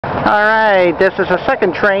Alright, this is the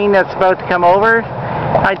second train that's about to come over.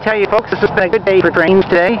 I tell you folks, this has been a good day for trains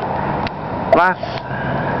today.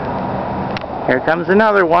 Here comes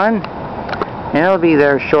another one, and it'll be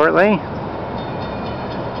there shortly.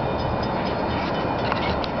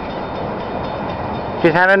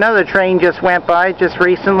 Just had another train just went by just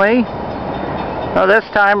recently. Well, this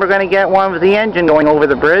time we're going to get one with the engine going over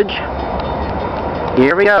the bridge.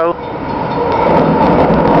 Here we go.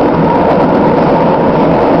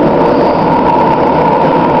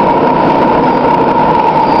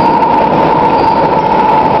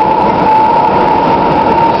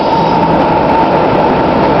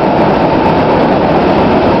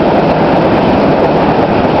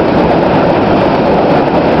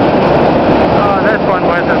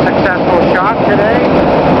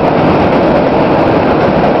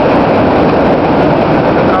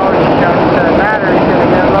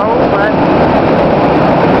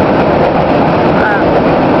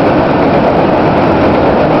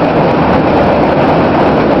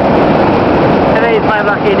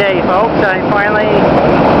 Lucky day, folks. I finally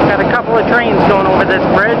got a couple of trains going over this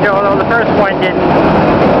bridge, although the first one didn't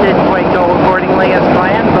quite go accordingly as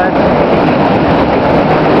planned, but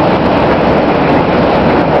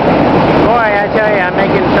boy, I tell you, I'm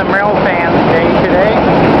making some real fans day today.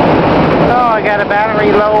 Oh, I got a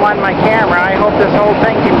battery low on my camera. I hope this whole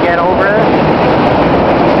thing can get over it.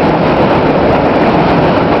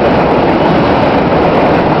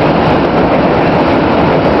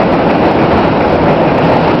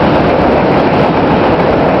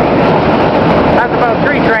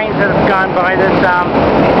 By this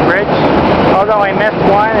bridge, although I missed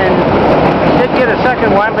one and did get a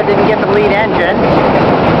second one but didn't get the lead engine,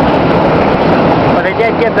 but I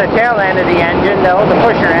did get the tail end of the engine though, the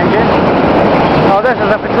pusher engine. Oh, this is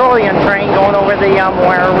a petroleum train going over the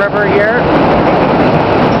Moira River here.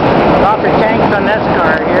 Lots of tanks on this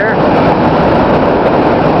car here.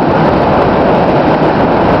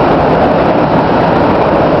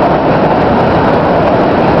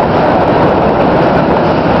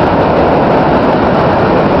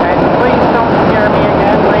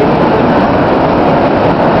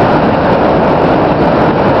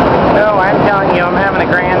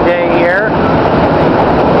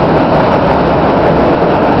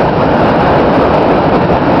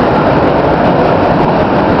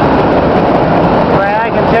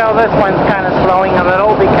 This one's kind of slowing a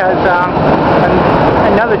little because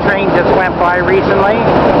another train just went by recently.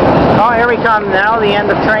 Oh, here we come now. The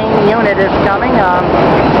end of train unit is coming.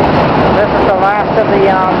 This is the last of the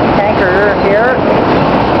tanker here.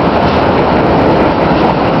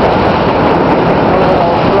 A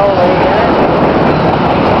little slowly here.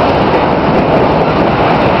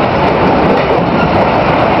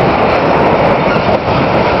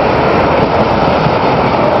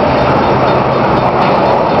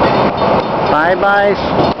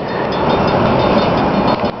 Bye-bye.